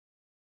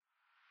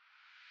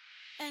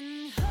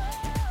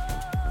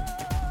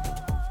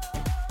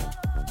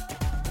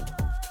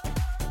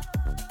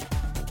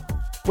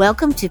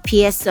Welcome to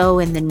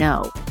PSO in the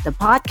Know, the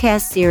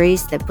podcast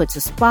series that puts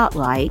a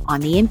spotlight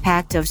on the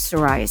impact of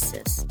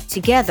psoriasis.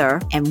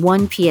 Together, and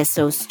one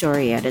PSO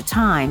story at a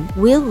time,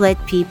 we'll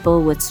let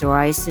people with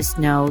psoriasis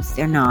know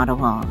they're not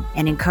alone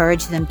and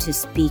encourage them to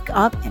speak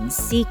up and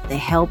seek the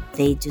help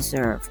they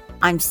deserve.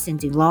 I'm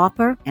Cindy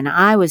Lauper, and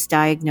I was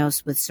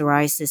diagnosed with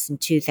psoriasis in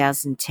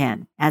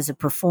 2010. As a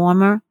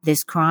performer,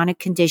 this chronic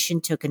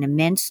condition took an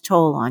immense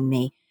toll on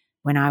me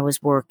when I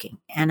was working,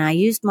 and I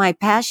used my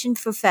passion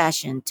for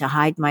fashion to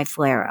hide my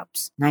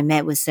flare-ups. I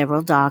met with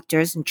several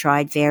doctors and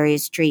tried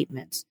various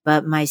treatments,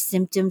 but my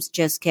symptoms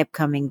just kept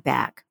coming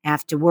back.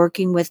 After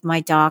working with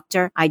my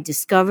doctor, I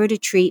discovered a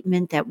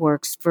treatment that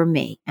works for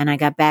me, and I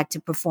got back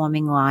to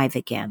performing live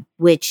again,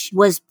 which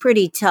was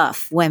pretty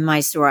tough when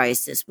my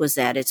psoriasis was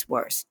at its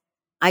worst.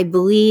 I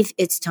believe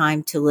it's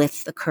time to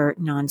lift the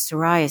curtain on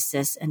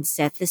psoriasis and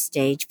set the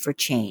stage for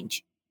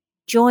change.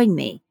 Join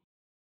me.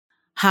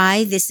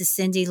 Hi, this is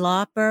Cindy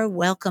Lauper.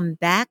 Welcome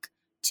back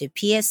to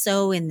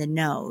PSO in the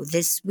Know.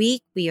 This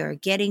week, we are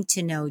getting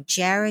to know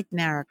Jared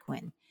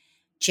Marroquin.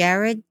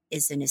 Jared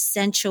is an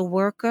essential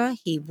worker.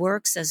 He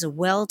works as a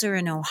welder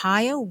in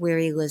Ohio, where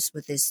he lives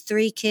with his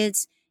 3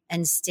 kids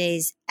and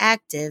stays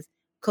active,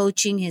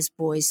 coaching his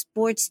boys'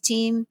 sports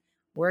team,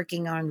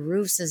 working on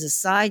roofs as a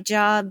side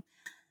job,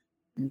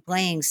 and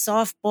playing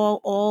softball,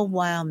 all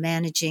while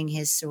managing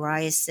his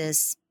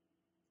psoriasis.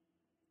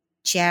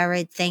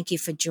 Jared, thank you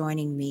for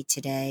joining me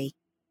today.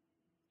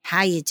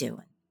 How you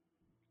doing?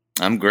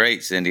 I'm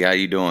great, Cindy. How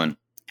you doing?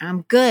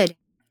 I'm good.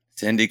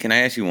 Cindy, can I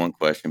ask you one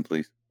question,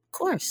 please? Of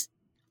course.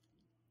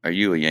 Are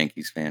you a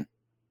Yankees fan?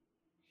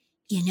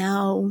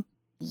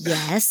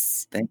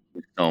 Yes. Thank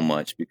you so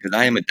much, because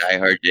I am a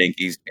diehard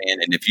Yankees fan,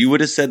 and if you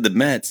would have said the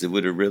Mets, it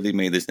would have really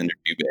made this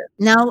interview bad.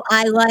 No,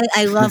 I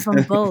love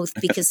them both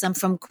because I'm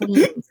from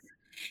Queens.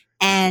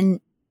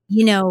 And,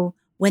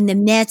 when the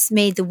Mets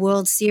made the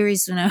World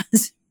Series when I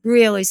was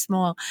really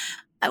small,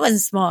 I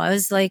wasn't small. I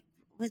was like,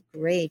 what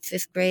grade?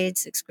 5th grade,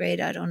 6th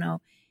grade? I don't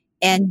know.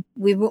 And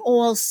we were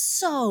all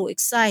so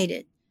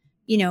excited,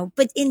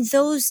 but in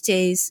those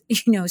days,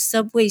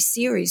 Subway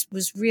Series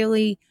was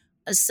really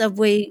a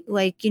Subway,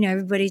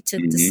 everybody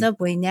took the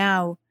Subway.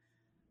 Now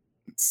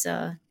it's,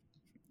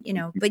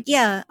 but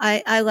yeah,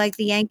 I like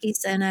the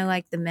Yankees and I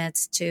like the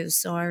Mets too.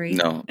 Sorry.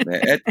 No,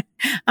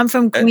 I'm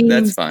from Queens.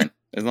 That's fine.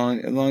 As long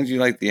as you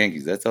like the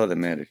Yankees, that's all that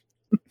matters.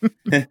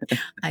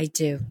 I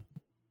do.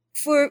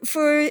 For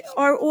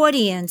our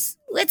audience,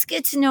 let's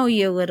get to know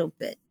you a little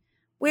bit.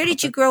 Where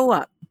did you grow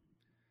up?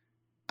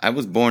 I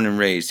was born and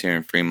raised here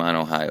in Fremont,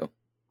 Ohio.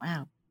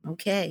 Wow.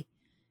 Okay.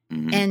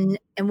 Mm-hmm.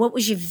 And what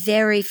was your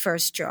very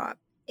first job?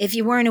 If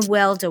you weren't a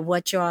welder,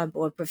 what job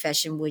or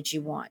profession would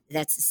you want?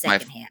 That's the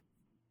second half.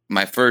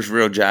 My first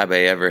real job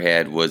I ever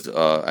had was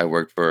I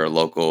worked for a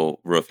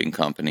local roofing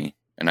company,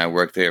 and I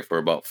worked there for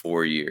about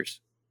 4 years.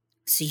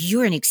 So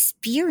you're an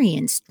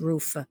experienced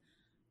roofer.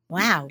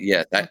 Wow.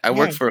 Yes, I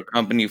worked for a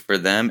company for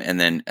them, and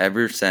then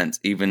ever since,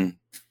 even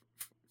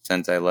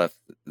since I left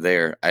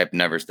there, I've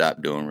never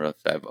stopped doing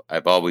roofs.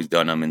 I've always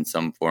done them in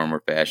some form or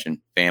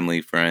fashion.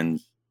 Family,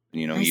 friends,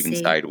 even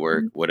side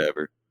work,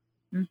 whatever.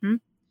 Mm-hmm.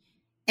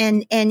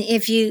 And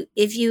if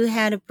you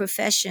had a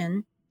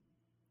profession,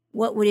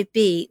 what would it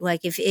be?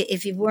 Like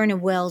if you weren't a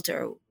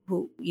welder,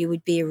 you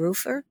would be a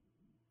roofer?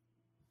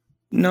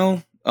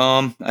 No,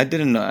 I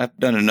didn't know. I've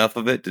done enough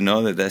of it to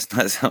know that that's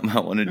not something I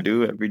want to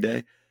do every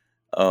day.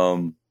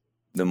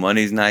 The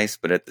money's nice,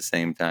 but at the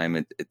same time,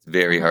 it's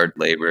very hard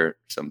labor.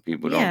 Some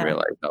people don't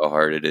realize how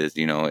hard it is,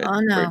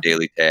 for a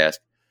daily task.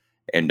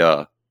 And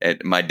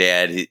my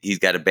dad, he's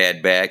got a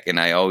bad back, and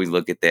I always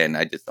look at that, and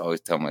I just always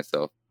tell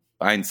myself,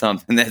 find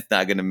something that's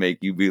not going to make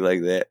you be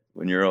like that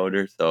when you're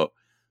older. So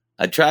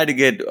I try to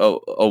get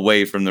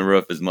away from the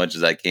roof as much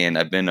as I can.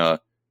 I've been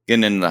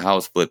getting into the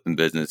house flipping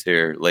business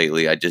here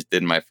lately. I just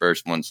did my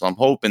first one, so I'm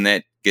hoping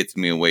that gets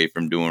me away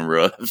from doing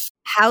roofs.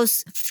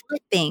 House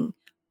flipping.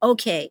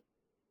 Okay.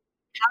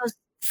 House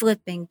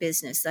flipping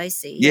business. I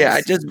see. Yeah,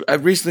 yes. I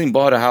recently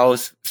bought a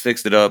house,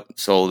 fixed it up,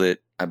 sold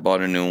it. I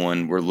bought a new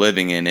one. We're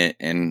living in it,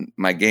 and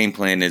my game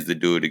plan is to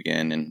do it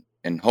again,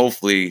 and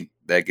hopefully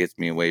that gets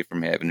me away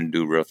from having to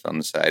do roofs on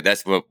the side.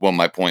 That's what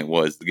my point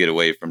was, to get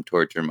away from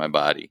torturing my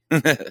body.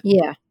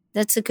 Yeah,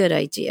 that's a good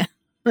idea.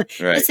 Right.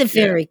 That's a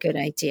very good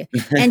idea.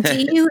 And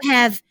do you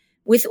have,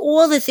 with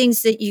all the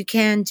things that you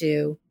can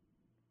do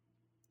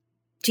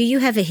you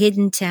have a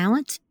hidden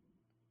talent?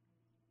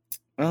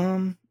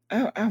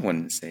 I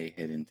wouldn't say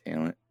hidden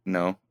talent.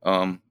 No.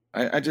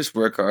 I just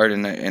work hard,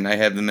 and I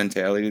have the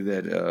mentality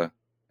that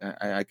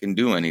I can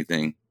do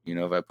anything.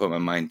 If I put my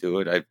mind to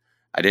it.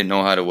 I didn't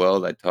know how to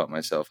weld. I taught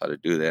myself how to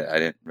do that. I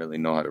didn't really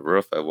know how to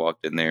roof. I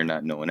walked in there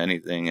not knowing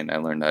anything, and I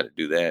learned how to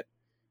do that.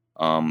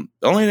 The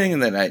only thing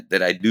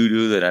that I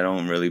do that I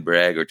don't really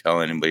brag or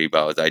tell anybody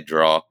about is I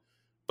draw,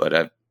 but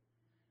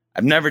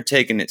I've never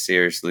taken it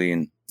seriously,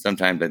 and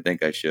sometimes I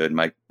think I should.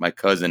 My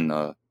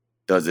cousin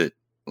does it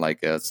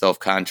like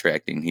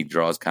self-contracting. He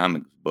draws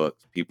comic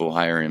books. People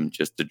hire him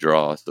just to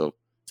draw. So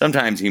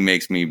sometimes he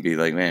makes me be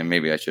like, man,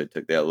 maybe I should have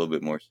took that a little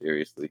bit more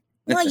seriously.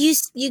 Well,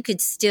 you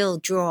could still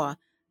draw.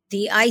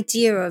 The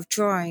idea of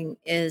drawing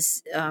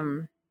is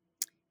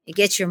it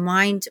gets your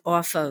mind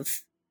off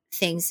of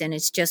things, and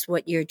it's just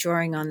what you're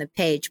drawing on the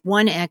page.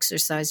 One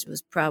exercise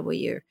was probably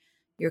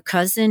your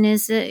cousin,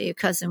 is it? Your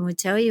cousin would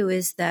tell you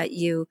is that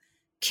you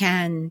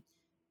can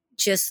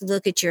just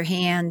look at your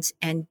hand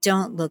and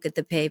don't look at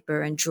the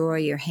paper and draw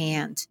your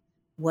hand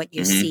what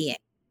you're Mm-hmm. seeing.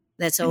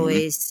 That's Mm-hmm.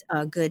 always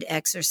a good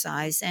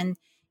exercise. And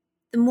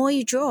the more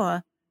you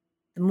draw,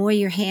 the more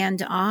your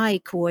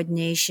hand-eye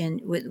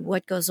coordination with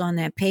what goes on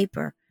that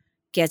paper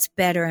gets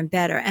better and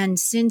better. And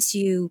since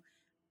you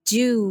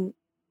do,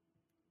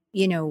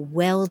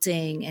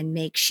 welding and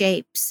make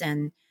shapes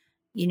and,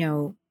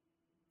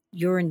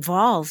 you're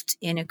involved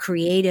in a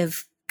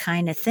creative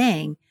kind of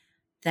thing,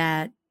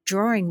 that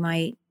drawing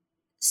might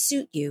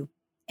suit you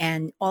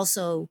and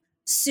also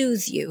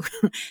soothe you.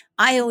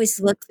 I always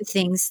look for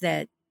things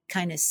that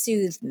kind of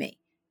soothe me,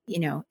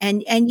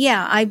 and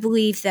yeah, I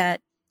believe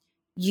that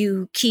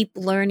you keep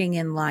learning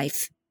in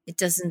life. It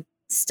doesn't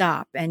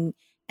stop. And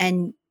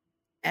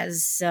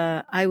as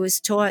I was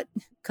taught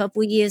a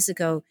couple years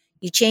ago,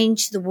 you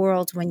change the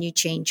world when you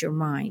change your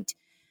mind.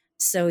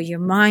 So your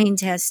mind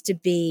has to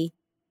be,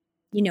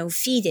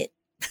 feed it,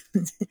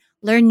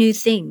 learn new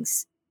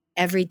things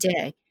every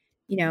day,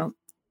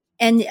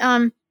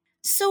 And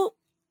so,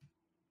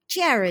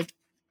 Jared,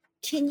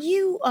 can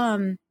you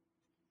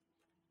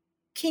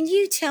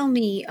tell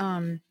me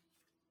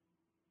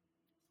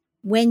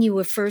when you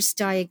were first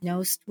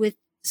diagnosed with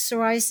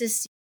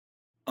psoriasis?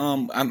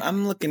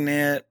 I'm looking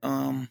at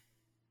I'm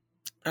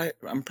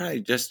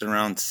probably just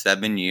around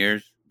 7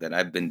 years that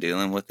I've been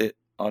dealing with it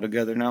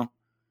altogether now.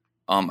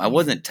 I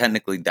wasn't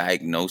technically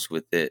diagnosed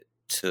with it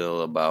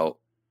till about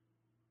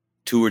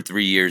 2 or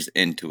 3 years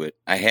into it.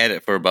 I had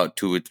it for about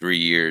 2 or 3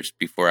 years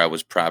before I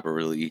was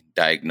properly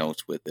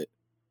diagnosed with it.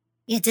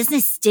 Yeah, doesn't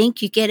it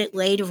stink? You get it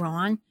later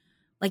on.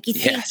 Like you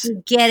think Yes.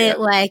 you get it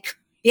like,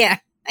 yeah,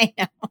 I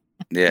know.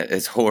 Yeah,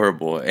 it's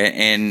horrible.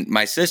 And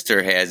my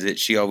sister has it.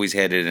 She always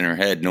had it in her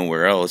head,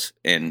 nowhere else.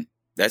 And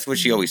that's what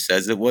she always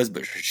says it was,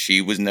 but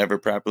she was never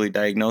properly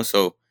diagnosed.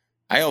 So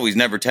I always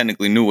never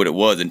technically knew what it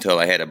was until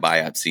I had a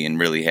biopsy and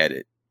really had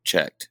it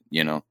checked,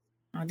 Oh,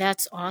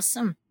 that's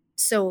awesome.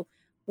 So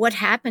what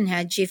happened?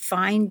 Had you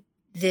find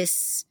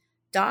this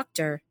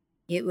doctor?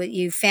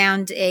 You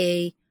found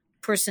a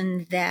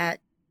person that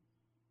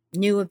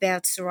knew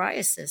about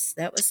psoriasis.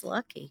 That was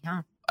lucky,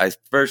 huh? I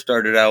first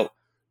started out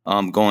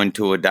going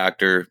to a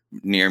doctor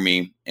near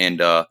me,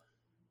 and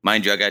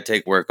mind you, I got to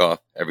take work off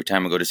every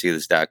time I go to see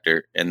this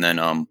doctor, and then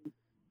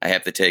I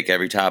have to take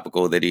every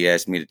topical that he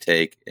asked me to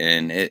take,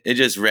 and it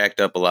just racked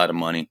up a lot of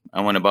money.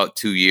 I went about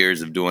 2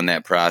 years of doing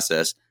that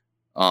process.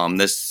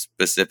 This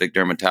specific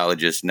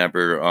dermatologist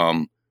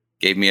never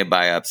gave me a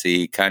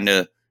biopsy, kind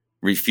of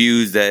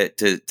refused that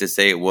to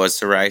say it was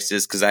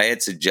psoriasis because I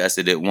had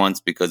suggested it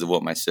once because of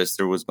what my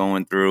sister was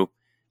going through,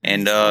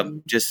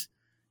 and just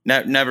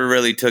never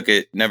really took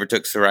it. Never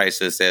took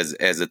psoriasis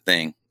as a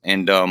thing,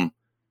 and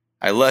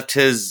I left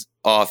his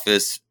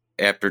office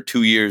after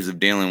 2 years of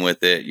dealing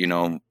with it.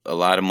 A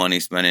lot of money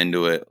spent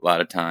into it, a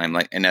lot of time.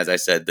 And as I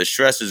said, the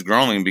stress is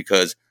growing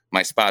because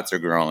my spots are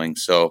growing.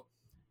 So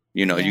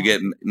you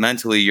get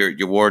mentally you're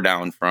wore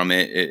down from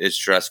it. It's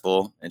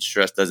stressful, and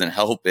stress doesn't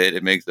help it.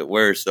 It makes it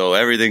worse. So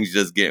everything's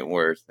just getting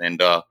worse.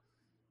 And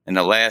in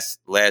the last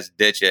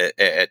ditch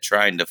at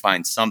trying to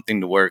find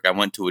something to work, I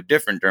went to a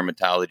different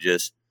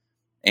dermatologist.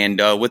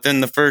 And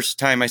within the first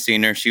time I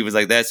seen her, she was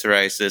like, "That's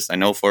psoriasis. I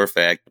know for a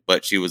fact."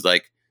 But she was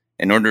like,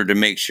 "In order to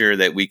make sure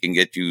that we can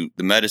get you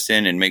the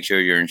medicine and make sure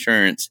your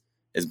insurance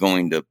is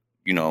going to,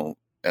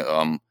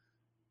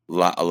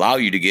 allow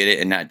you to get it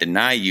and not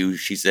deny you,"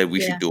 she said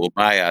we should do a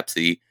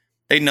biopsy.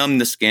 They numb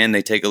the skin,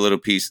 they take a little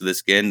piece of the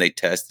skin, they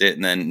test it,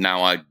 and then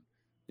now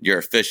you're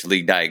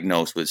officially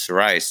diagnosed with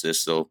psoriasis.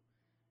 So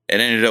it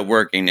ended up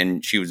working,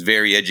 and she was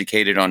very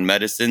educated on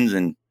medicines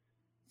and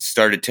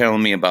started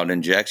telling me about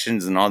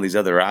injections and all these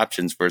other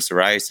options for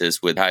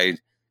psoriasis with high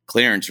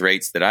clearance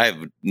rates that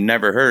I've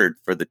never heard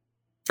for the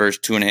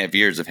first 2.5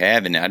 years of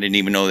having it. I didn't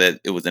even know that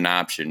it was an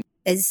option.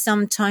 As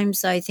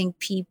sometimes I think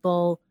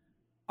people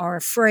are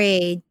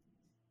afraid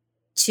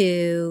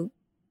to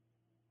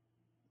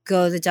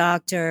go to the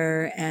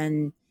doctor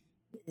and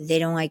they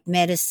don't like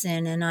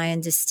medicine, and I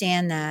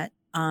understand that.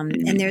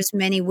 And there's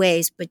many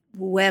ways, but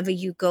whoever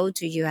you go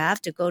to, you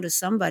have to go to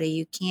somebody.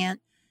 You can't,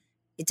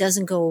 it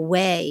doesn't go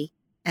away.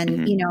 And,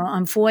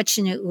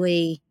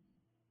 unfortunately,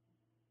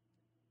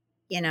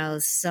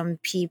 some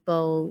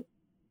people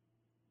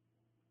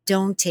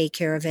don't take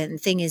care of it. And the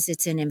thing is,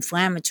 it's an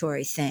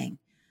inflammatory thing.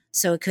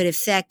 So it could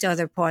affect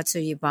other parts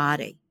of your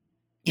body.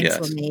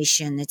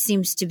 Inflammation. Yes. It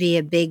seems to be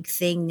a big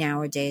thing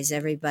nowadays.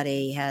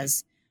 Everybody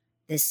has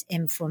this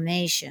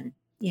inflammation,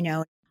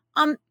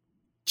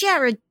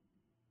 Jared,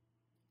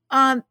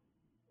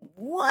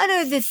 what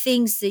are the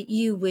things that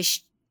you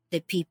wish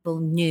that people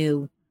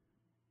knew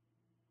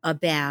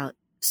about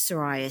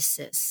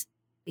psoriasis?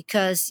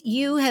 because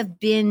you have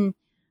been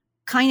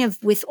kind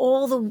of, with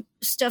all the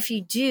stuff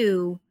you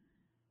do,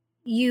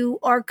 you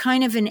are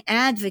kind of an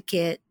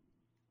advocate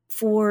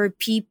for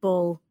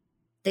people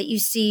that you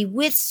see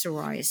with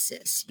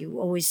psoriasis. You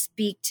always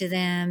speak to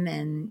them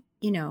and,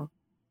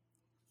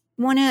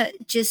 want to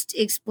just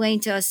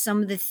explain to us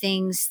some of the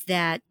things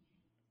that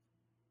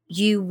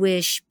you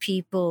wish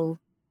people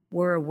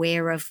were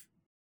aware of?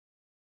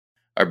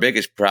 Our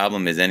biggest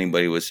problem is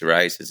anybody with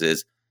psoriasis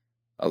is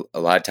a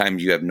lot of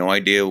times you have no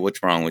idea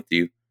what's wrong with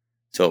you.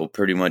 So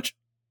pretty much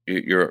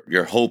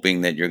you're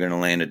hoping that you're going to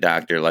land a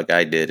doctor like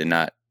I did and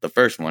not the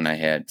first one I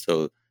had.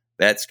 So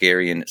that's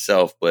scary in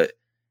itself. But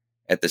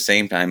at the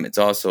same time, it's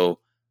also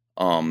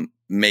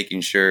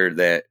making sure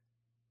that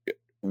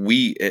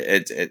we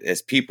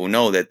as people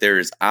know that there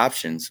is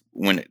options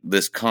when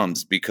this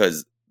comes,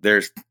 because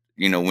there's,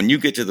 when you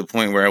get to the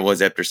point where I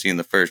was after seeing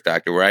the first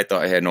doctor where I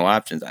thought I had no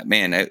options,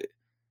 it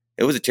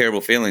was a terrible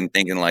feeling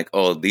thinking like,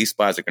 oh, these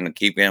spots are going to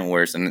keep getting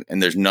worse and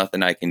there's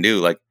nothing I can do.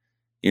 Like,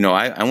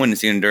 I went and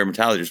seen a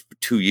dermatologist for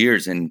 2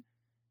 years and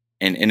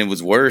it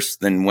was worse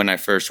than when I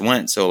first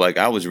went. So like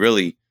I was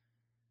really,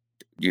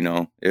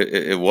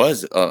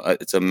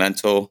 it's a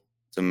mental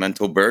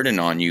burden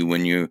on you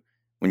when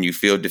you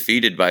feel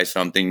defeated by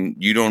something.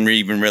 You don't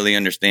even really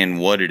understand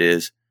what it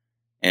is.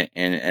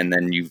 And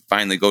then you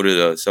finally go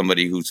to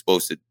somebody who's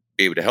supposed to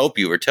be able to help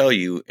you or tell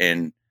you,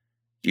 and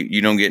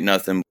you don't get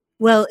nothing.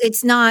 Well,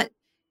 it's not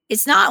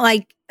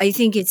like I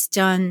think it's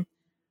done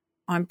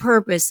on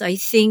purpose. I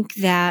think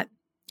that,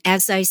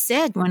 as I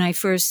said when I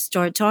first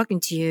started talking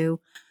to you,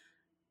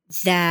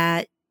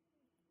 that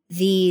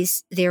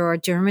there are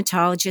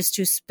dermatologists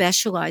who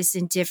specialize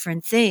in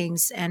different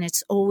things, and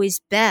it's always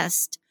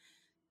best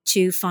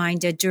to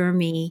find a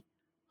dermy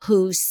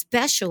who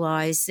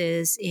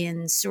specializes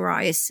in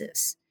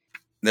psoriasis.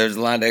 There's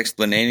a lot of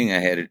explaining I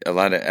had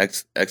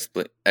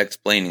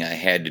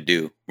to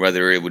do,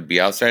 whether it would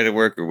be outside of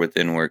work or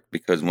within work,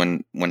 because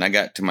when I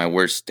got to my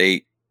worst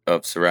state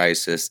of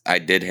psoriasis, I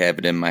did have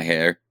it in my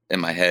head,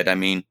 and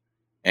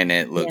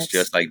it looks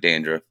just like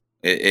dandruff.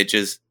 It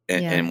itches,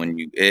 and when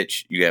you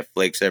itch, you have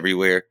flakes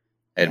everywhere.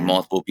 I had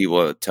multiple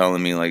people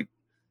telling me like,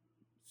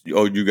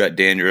 oh, you got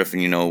dandruff,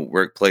 and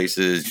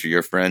workplaces,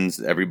 your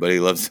friends, everybody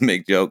loves to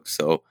make jokes.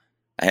 So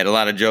I had a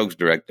lot of jokes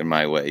directed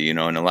my way, and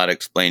a lot of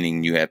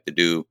explaining you have to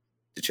do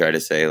to try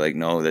to say like,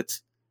 no,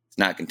 it's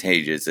not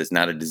contagious. It's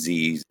not a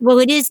disease. Well,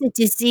 it is a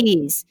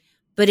disease,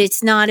 but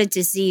it's not a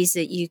disease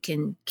that you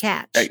can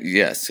catch.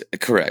 Yes,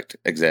 correct.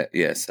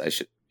 Exactly. Yes, I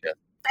should. Yeah.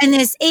 And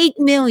there's 8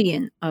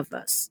 million of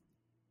us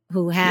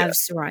who have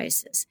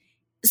psoriasis.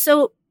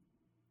 So,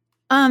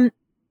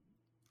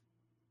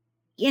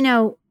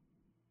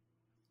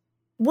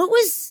 what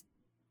was,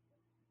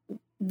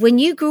 when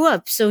you grew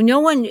up? So no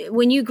one,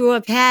 when you grew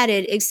up, had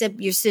it except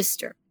your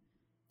sister.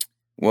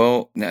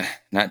 Well,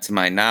 not to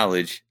my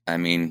knowledge. I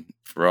mean,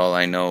 for all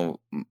I know,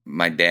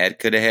 my dad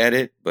could have had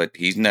it, but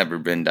he's never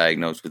been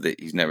diagnosed with it.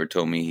 He's never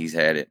told me he's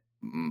had it.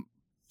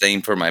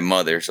 Same for my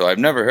mother. So I've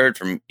never heard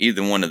from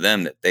either one of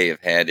them that they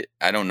have had it.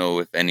 I don't know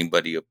if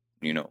anybody,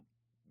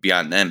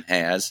 beyond them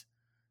has,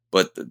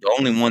 but the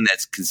only one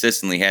that's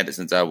consistently had it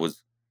since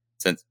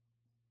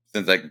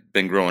I've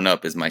been growing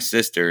up is my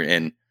sister.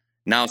 And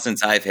now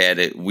since I've had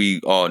it, we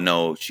all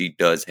know she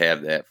does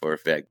have that for a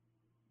fact.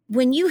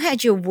 When you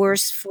had your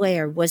worst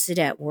flare, was it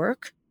at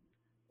work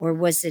or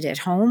was it at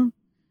home?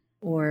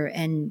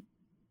 And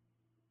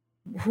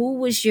who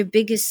was your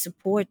biggest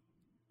support?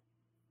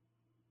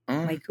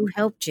 Like, who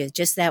helped you?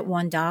 Just that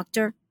one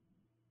doctor?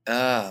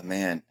 Oh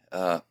man.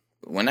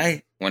 When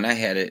I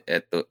had it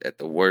at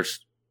the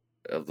worst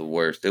of the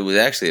worst, it was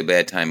actually a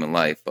bad time in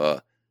life.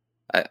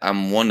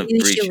 I'm one of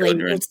Usually 3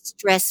 children. It's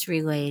stress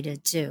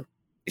related too.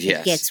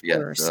 Yes, it gets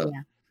worse.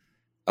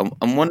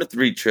 I'm one of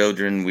 3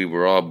 children. We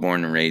were all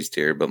born and raised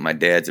here, but my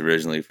dad's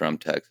originally from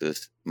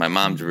Texas. My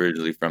mom's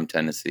originally from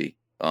Tennessee.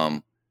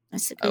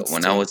 That's a good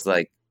when state. I was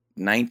like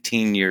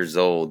 19 years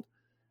old,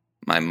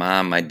 my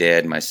mom, my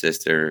dad, my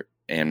sister,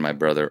 and my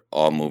brother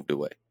all moved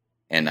away,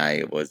 and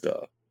I was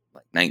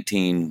like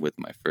 19 with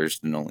my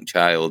first and only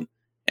child,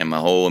 and my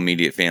whole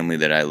immediate family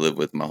that I lived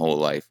with my whole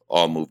life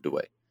all moved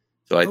away.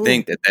 So I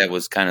think that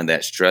was kind of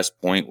that stress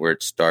point where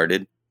it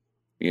started,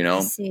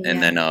 and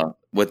then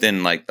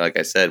within like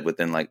I said,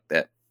 within like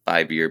that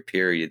 5-year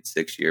period,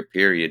 6-year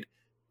period,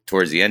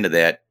 towards the end of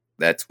that,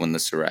 that's when the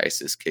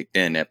psoriasis kicked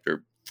in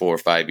after 4 or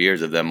 5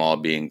 years of them all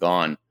being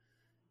gone.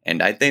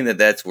 And I think that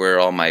that's where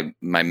all my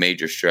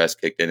major stress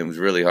kicked in. It was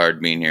really hard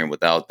being here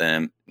without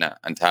them. Now,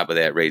 on top of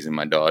that, raising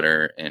my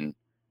daughter and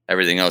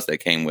everything else that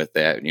came with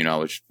that. I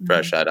was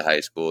fresh out of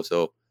high school.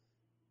 So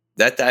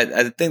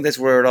I think that's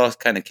where it all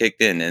kind of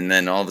kicked in. And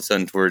then all of a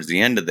sudden, towards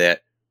the end of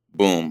that,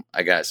 boom,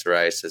 I got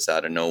psoriasis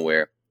out of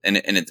nowhere. And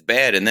it's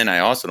bad. And then I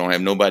also don't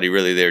have nobody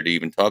really there to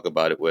even talk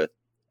about it with.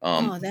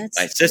 My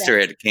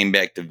sister came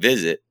back to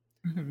visit,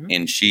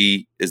 and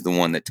she is the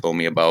one that told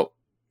me about.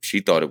 She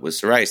thought it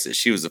was psoriasis.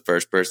 She was the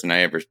first person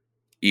I ever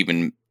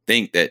even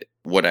think that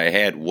what I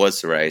had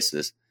was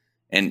psoriasis.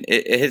 And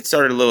it had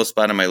started a little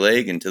spot on my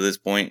leg. And to this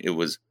point, it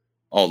was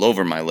all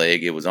over my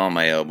leg. It was on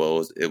my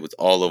elbows. It was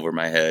all over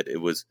my head. It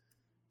was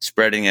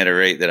spreading at a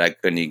rate that I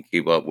couldn't even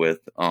keep up with.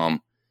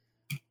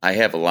 I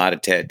have a lot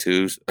of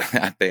tattoos.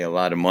 I pay a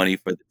lot of money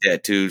for the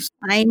tattoos.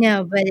 I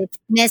know, but it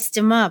messed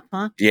him up,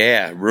 huh?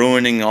 Yeah,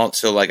 ruining all.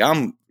 So like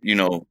I'm,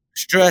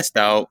 stressed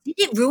out. Did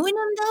it ruin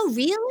him though?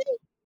 Really?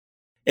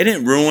 It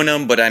didn't ruin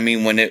them, but I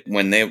mean, when it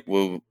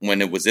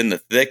was in the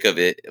thick of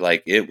it,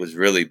 like it was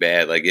really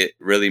bad. Like it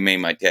really made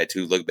my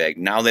tattoos look bad.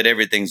 Now that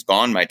everything's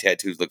gone, my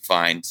tattoos look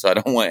fine. So I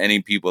don't want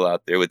any people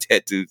out there with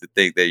tattoos to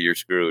think that you're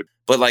screwed.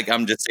 But like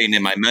I'm just saying,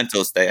 in my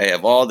mental state, I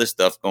have all this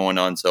stuff going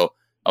on, so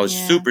I was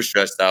super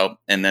stressed out.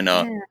 And then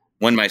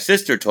when my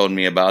sister told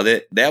me about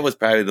it, that was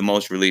probably the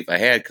most relief I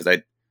had, because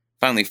I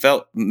finally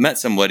met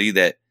somebody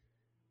that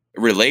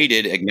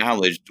related,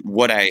 acknowledged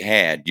what I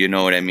had. You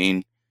know what I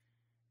mean?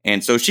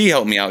 And so she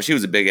helped me out. She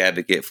was a big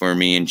advocate for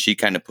me, and she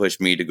kind of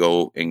pushed me to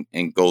go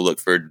and go look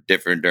for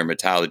different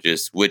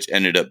dermatologists, which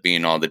ended up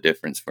being all the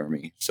difference for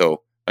me.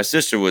 So my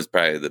sister was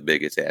probably the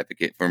biggest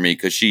advocate for me,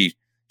 because she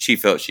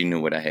felt she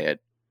knew what I had.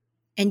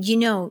 And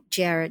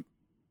Jared,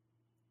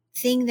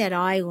 thing that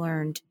I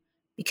learned,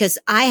 because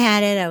I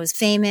had it, I was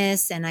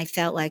famous, and I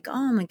felt like,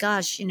 oh my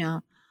gosh,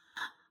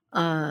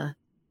 I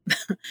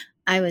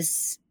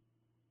was,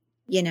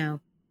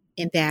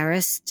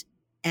 embarrassed.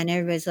 And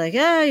everybody's like,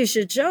 oh, you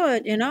should show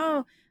it,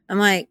 I'm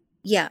like,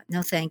 yeah,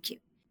 no, thank you.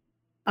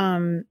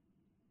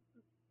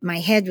 My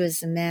head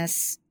was a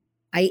mess.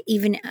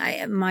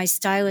 My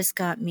stylist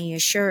got me a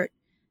shirt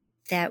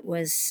that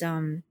was,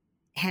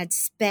 had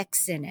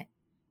specks in it.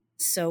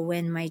 So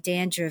when my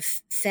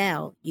dandruff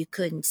fell, you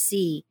couldn't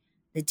see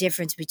the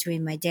difference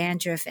between my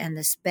dandruff and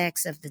the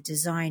specks of the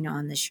design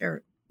on the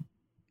shirt.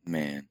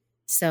 Man.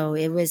 So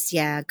it was,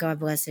 God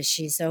bless her.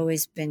 She's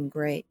always been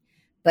great.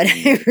 But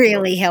it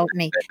really helped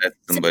me. That's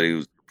somebody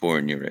who's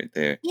supporting you right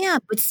there. Yeah,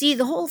 but see,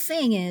 the whole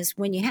thing is,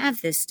 when you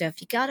have this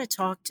stuff, you got to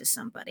talk to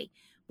somebody.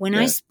 When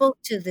I spoke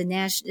to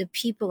the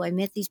people, I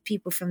met these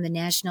people from the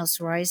National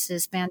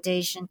Psoriasis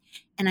Foundation,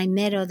 and I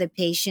met other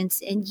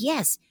patients. And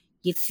yes,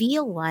 you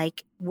feel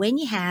like when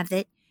you have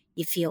it,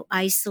 you feel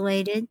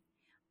isolated.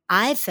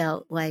 I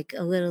felt like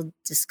a little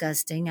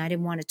disgusting. I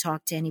didn't want to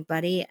talk to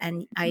anybody.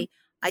 And I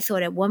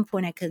thought at one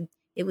point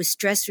it was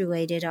stress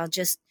related. I'll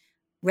just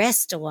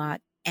rest a lot.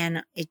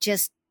 And it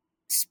just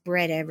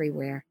spread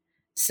everywhere.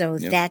 So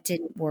that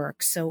didn't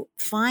work. So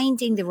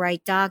finding the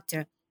right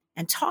doctor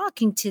and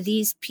talking to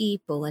these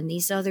people and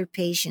these other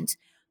patients,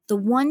 the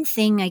one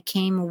thing I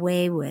came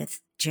away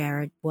with,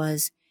 Jared,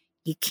 was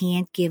you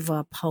can't give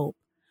up hope.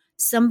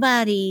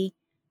 Somebody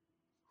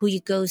who you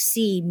go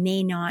see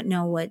may not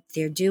know what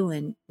they're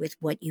doing with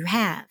what you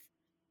have.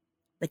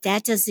 But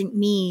that doesn't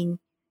mean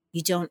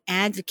you don't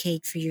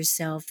advocate for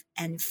yourself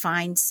and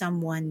find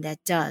someone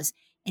that does.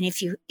 And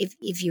if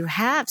you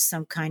have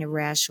some kind of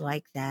rash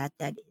like that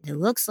it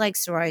looks like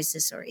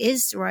psoriasis or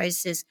is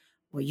psoriasis,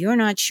 or you're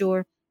not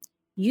sure,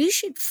 you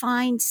should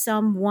find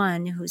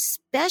someone who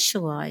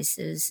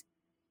specializes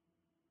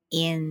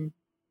in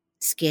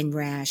skin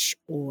rash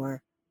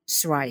or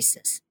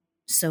psoriasis,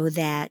 so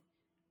that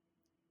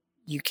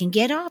you can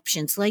get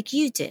options like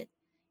you did.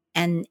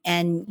 And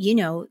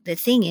the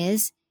thing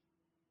is,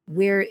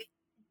 where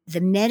the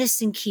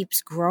medicine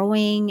keeps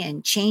growing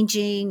and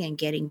changing and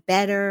getting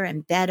better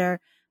and better.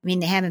 I mean,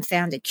 they haven't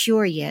found a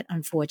cure yet,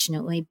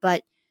 unfortunately,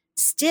 but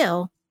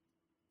still,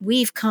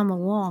 we've come a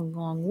long,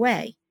 long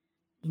way,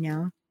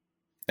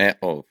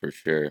 Oh, for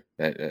sure.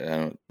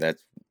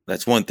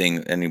 That's one thing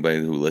anybody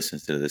who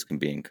listens to this can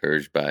be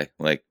encouraged by.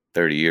 Like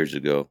 30 years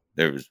ago,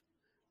 there was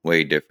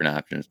way different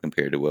options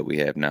compared to what we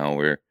have now.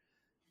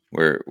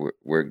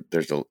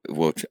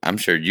 I'm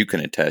sure you can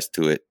attest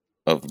to it,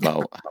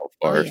 about how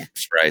far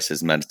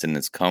psoriasis medicine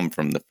has come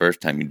from the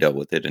first time you dealt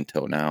with it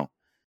until now.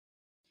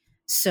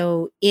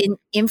 So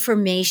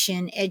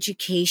information,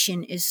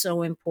 education is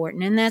so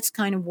important. And that's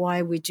kind of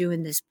why we're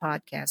doing this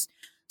podcast,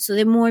 so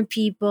that more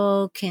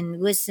people can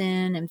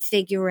listen and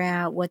figure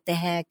out what the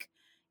heck,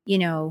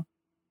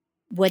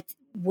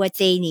 what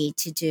they need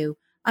to do.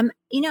 I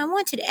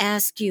wanted to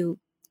ask you,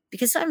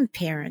 because I'm a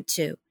parent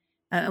too.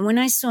 When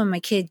I saw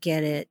my kid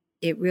get it,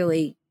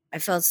 I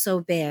felt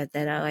so bad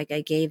that I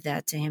gave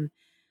that to him.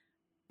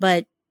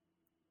 But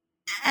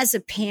as a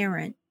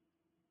parent,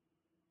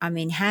 I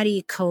mean, how do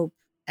you cope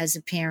as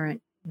a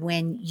parent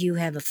when you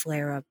have a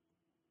flare-up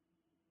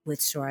with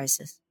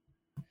psoriasis?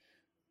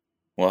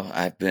 Well,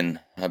 I've been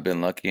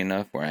lucky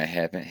enough where I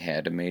haven't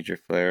had a major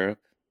flare-up.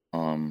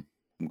 I'm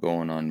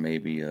going on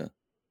maybe a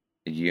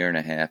year and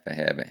a half. I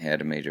haven't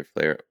had a major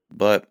flare-up,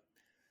 but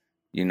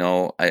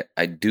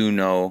I do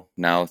know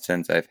now,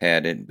 since I've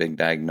had it, been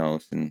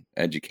diagnosed and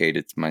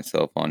educated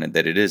myself on it,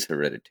 that it is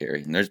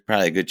hereditary. And there's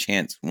probably a good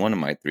chance one of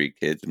my 3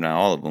 kids, if not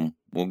all of them,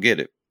 will get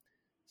it.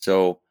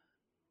 So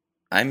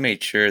I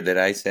made sure that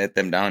I sat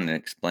them down and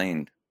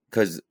explained,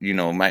 because,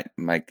 my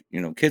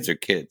kids are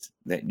kids,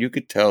 that you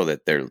could tell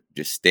that they're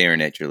just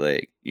staring at your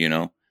leg,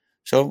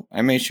 So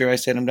I made sure I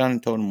sat them down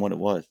and told them what it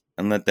was,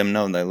 and let them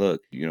know that,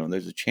 look,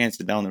 there's a chance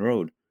that down the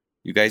road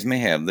you guys may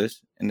have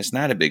this, and it's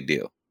not a big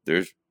deal.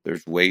 There's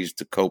ways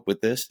to cope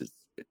with this.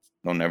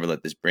 don't ever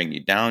let this bring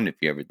you down. If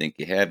you ever think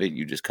you have it,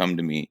 you just come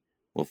to me.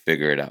 We'll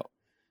figure it out.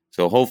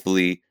 So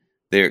hopefully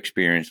their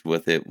experience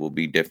with it will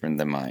be different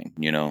than mine,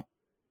 you know?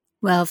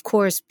 Well, of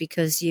course,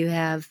 because you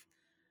have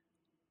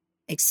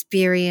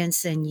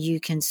experience and you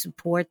can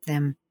support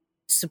them.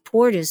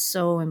 Support is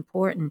so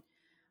important.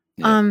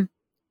 Yeah.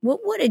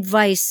 What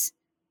advice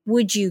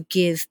would you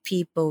give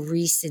people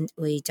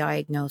recently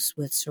diagnosed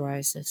with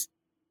psoriasis?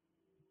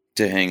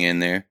 To hang in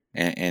there.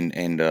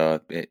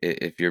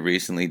 If you're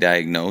recently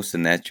diagnosed,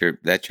 and that's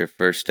your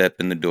first step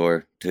in the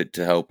door to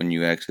helping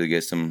you actually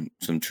get some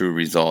true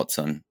results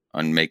on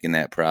making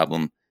that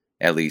problem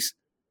at least,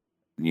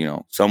 you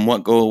know,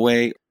 somewhat go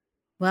away.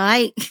 Well,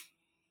 I,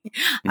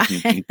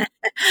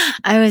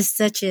 I was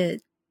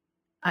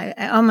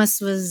I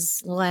almost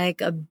was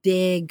like a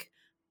big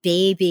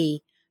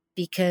baby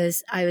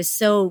because I was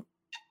so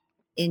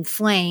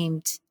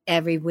inflamed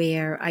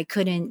everywhere. I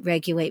couldn't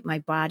regulate my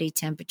body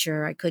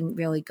temperature. I couldn't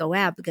really go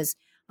out because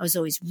I was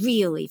always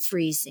really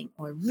freezing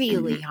or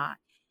really Mhm, hot.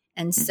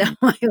 And so mhm.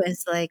 I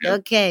was like, Yeah.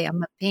 okay,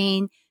 I'm a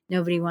pain.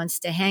 Nobody wants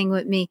to hang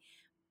with me.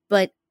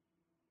 But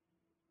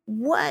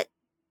what,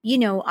 you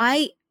know,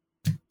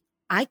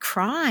 I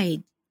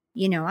cried.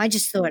 I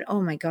just thought,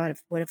 oh my God,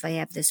 what if I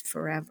have this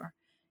forever?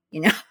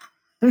 You know,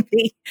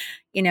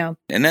 you know,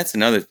 And that's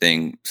another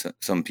thing.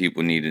 Some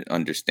people need to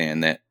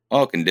understand that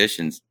all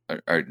conditions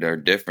are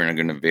different, are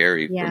going to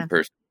vary from yeah,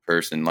 person to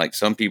person. Like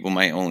some people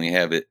might only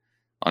have it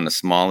on a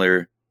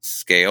smaller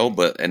scale,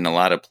 but in a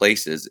lot of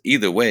places,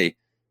 either way,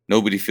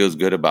 nobody feels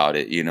good about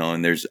it, you know,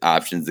 and there's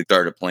options to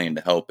start a plan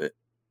to help it.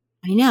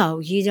 I know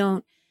you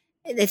don't.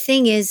 The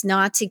thing is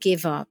not to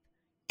give up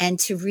and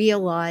to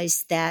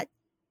realize that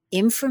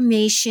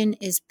information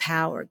is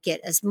power. Get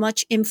as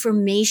much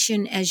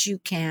information as you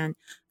can.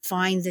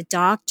 Find the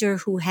doctor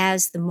who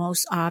has the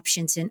most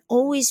options. And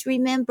always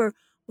remember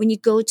when you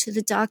go to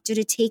the doctor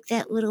to take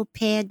that little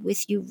pad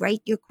with you,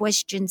 write your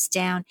questions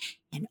down,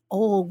 and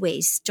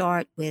always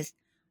start with,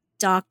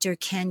 Doctor,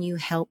 can you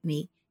help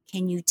me?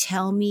 Can you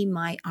tell me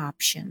my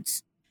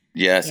options?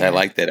 Yes, I Yeah.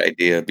 like that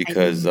idea I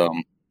because, mean,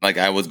 like,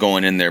 I was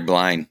going in there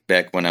blind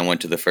back when I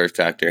went to the first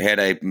doctor. Had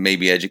I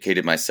maybe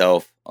educated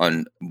myself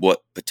on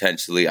what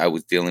potentially I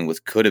was dealing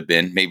with could have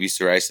been, maybe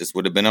psoriasis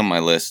would have been on my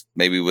list.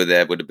 Maybe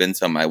that would have been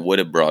something I would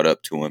have brought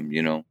up to him,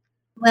 you know?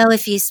 well,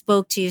 if you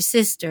spoke to your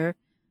sister,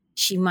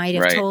 she might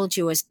have Right. told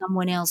you or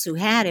someone else who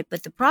had it.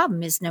 But the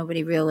problem is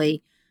nobody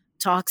really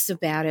talks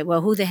about it.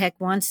 Well, who the heck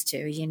wants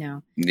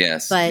to?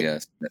 Yes, But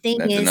yes. the thing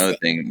That's is another that,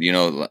 thing, you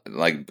know,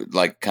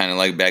 like kind of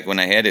like back when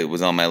I had it, it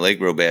was on my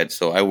leg real bad.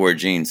 So I wore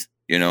jeans,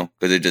 you know,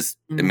 because it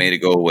mm, made it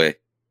go away.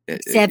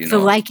 except You for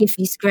know, like if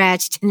you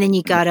scratched and then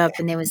you got up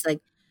and there was like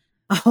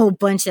a whole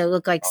bunch that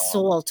looked like oh,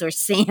 salt or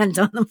sand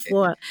on the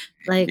floor.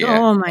 Like, yeah,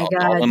 oh my all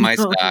God, in my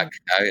no, sock.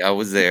 I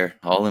was there,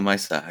 all in my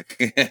sock.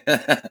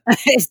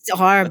 it's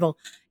horrible.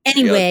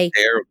 Yeah, Anyway,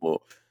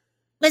 terrible.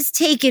 let's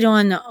take it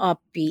on the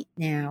upbeat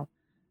now.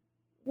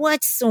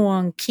 What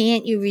song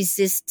can't you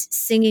resist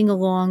singing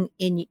along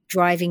in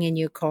driving in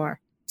your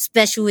car,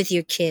 especially with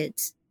your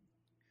kids?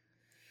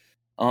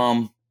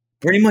 Um,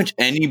 Pretty much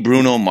any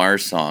Bruno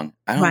Mars song.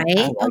 I Right?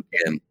 like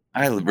Okay. him.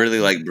 I really Okay.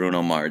 like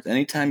Bruno Mars.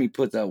 Anytime he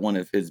puts out one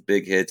of his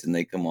big hits and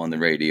they come on the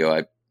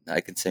radio, I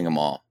can sing them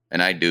all,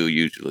 and I do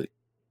usually.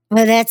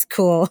 Well, that's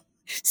cool.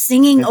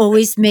 Singing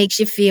always makes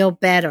you feel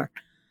better.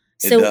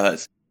 It So,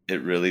 does.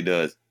 It really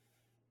does.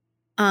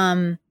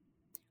 um,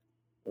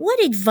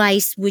 what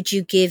advice would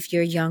you give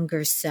your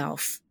younger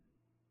self?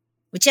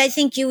 Which I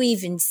think you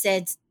even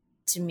said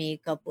to me a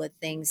couple of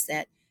things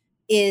that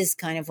is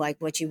kind of like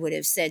what you would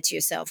have said to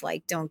yourself,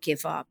 like, don't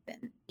give up.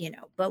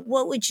 But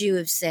what would you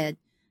have said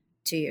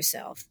to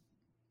yourself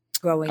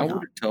I growing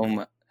would up? have told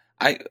my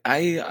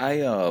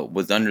I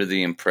was under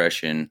the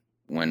impression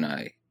when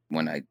I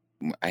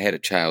had a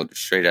child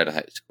straight out of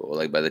high school.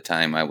 Like by the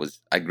time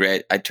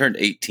I turned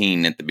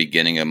 18 at the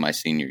beginning of my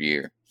senior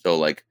year. So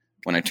like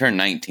when I turned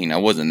 19, I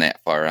wasn't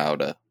that far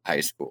out of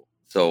high school.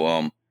 So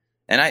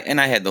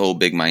and I had the whole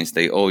big mind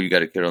state, oh, you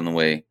got a kid on the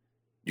way.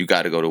 You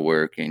got to go to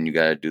work and you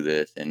got to do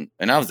this and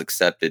I was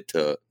accepted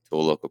to a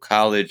local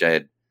college.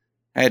 I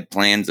had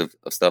plans of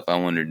stuff I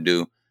wanted to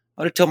do.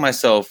 I would have told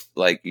myself,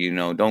 like, you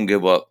know, don't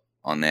give up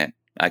on that.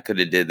 I could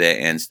have did that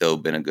and still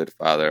been a good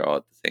father all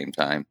at the same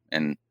time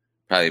and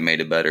probably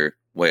made a better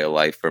way of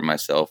life for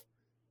myself.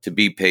 To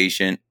be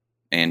patient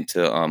and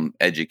to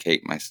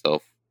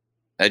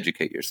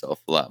educate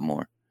yourself a lot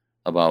more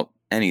about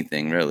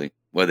anything really,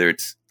 whether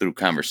it's through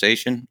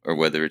conversation or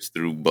whether it's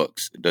through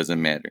books. It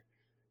doesn't matter.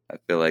 I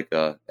feel like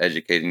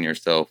educating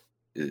yourself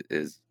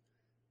is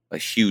a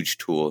huge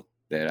tool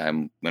that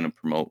I'm going to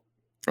promote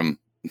from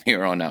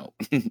here on out.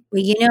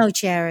 Well,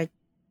 Jared,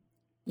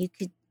 you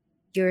could,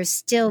 you're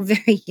still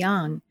very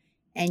young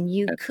and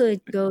you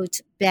could go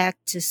back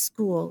to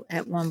school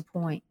at one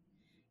point,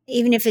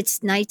 even if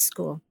it's night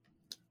school.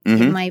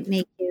 It Hmm. might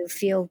make you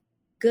feel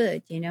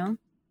good.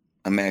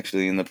 I'm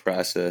actually in the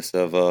process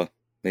of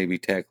maybe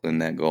tackling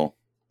that goal.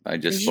 I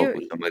just Because spoke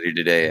with somebody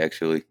today,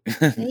 actually.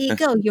 there you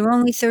go. You're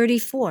only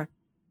 34,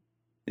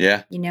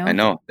 Yeah, you I know?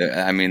 know.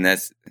 I mean,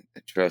 that's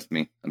Trust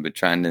me, I've been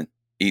trying to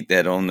eat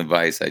that on the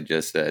vice I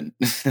just said.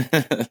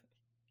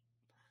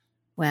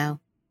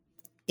 Well,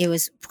 it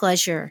was a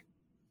pleasure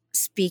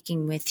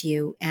speaking with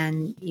you,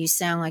 and you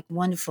sound like a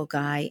wonderful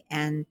guy.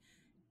 And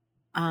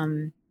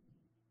I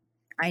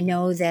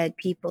know that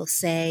people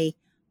say,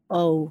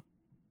 oh,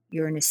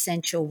 you're an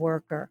essential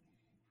worker.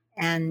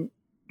 And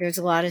there's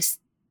a lot of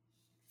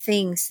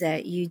things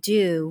that you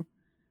do,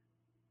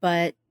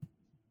 but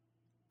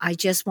I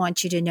just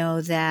want you to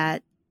know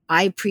that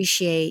I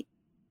appreciate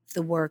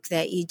the work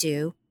that you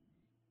do.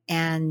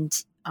 And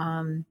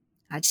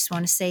I just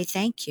want to say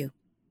thank you.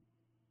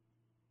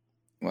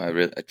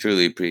 Well, I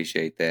truly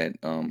appreciate that.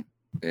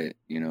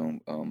 You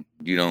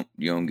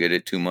don't get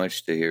it too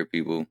much to hear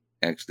people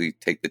actually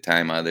take the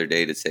time out of their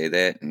day to say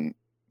that, and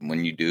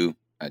when you do,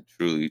 I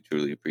truly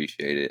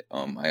appreciate it.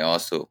 I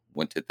also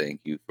want to thank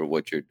you for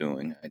what you're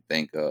doing. I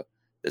think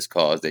this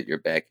cause that you're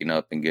backing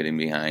up and getting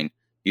behind,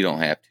 you don't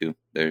have to.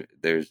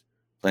 There's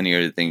plenty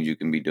of other things you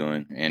can be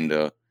doing,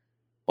 and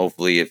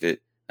hopefully, I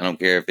don't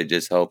care if it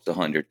just helps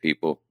 100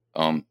 people.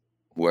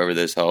 Whoever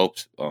this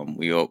helps,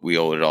 we owe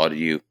it all to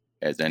you,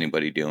 as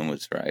anybody dealing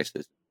with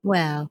psoriasis.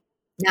 Well,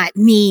 not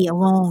me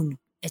alone.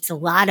 It's a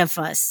lot of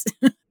us.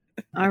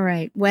 All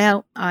right.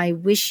 Well, I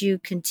wish you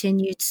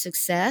continued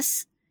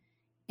success,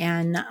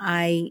 and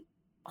I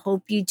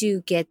hope you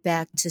do get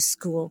back to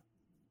school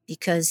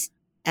because,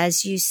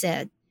 as you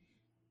said,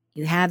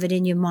 you have it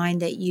in your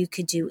mind that you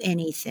could do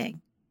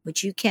anything,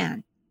 which you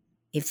can,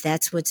 if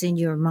that's what's in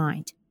your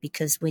mind.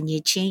 Because when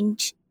you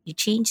change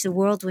the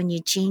world when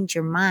you change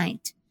your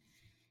mind.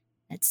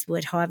 That's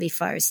what Harvey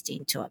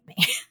Fierstein taught me.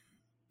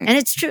 And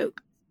it's true.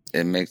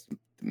 It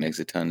makes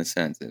a ton of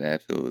sense. It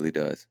absolutely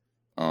does.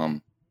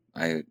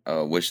 I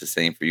wish the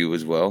same for you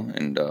as well,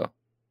 and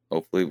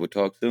hopefully we'll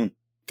talk soon.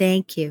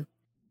 Thank you.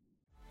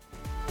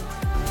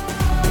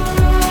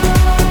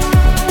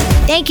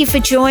 Thank you for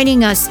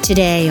joining us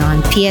today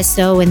on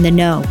PSO in the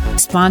Know,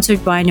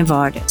 sponsored by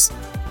Novartis.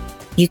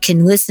 You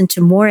can listen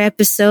to more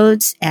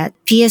episodes at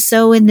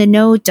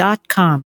psointheknow.com.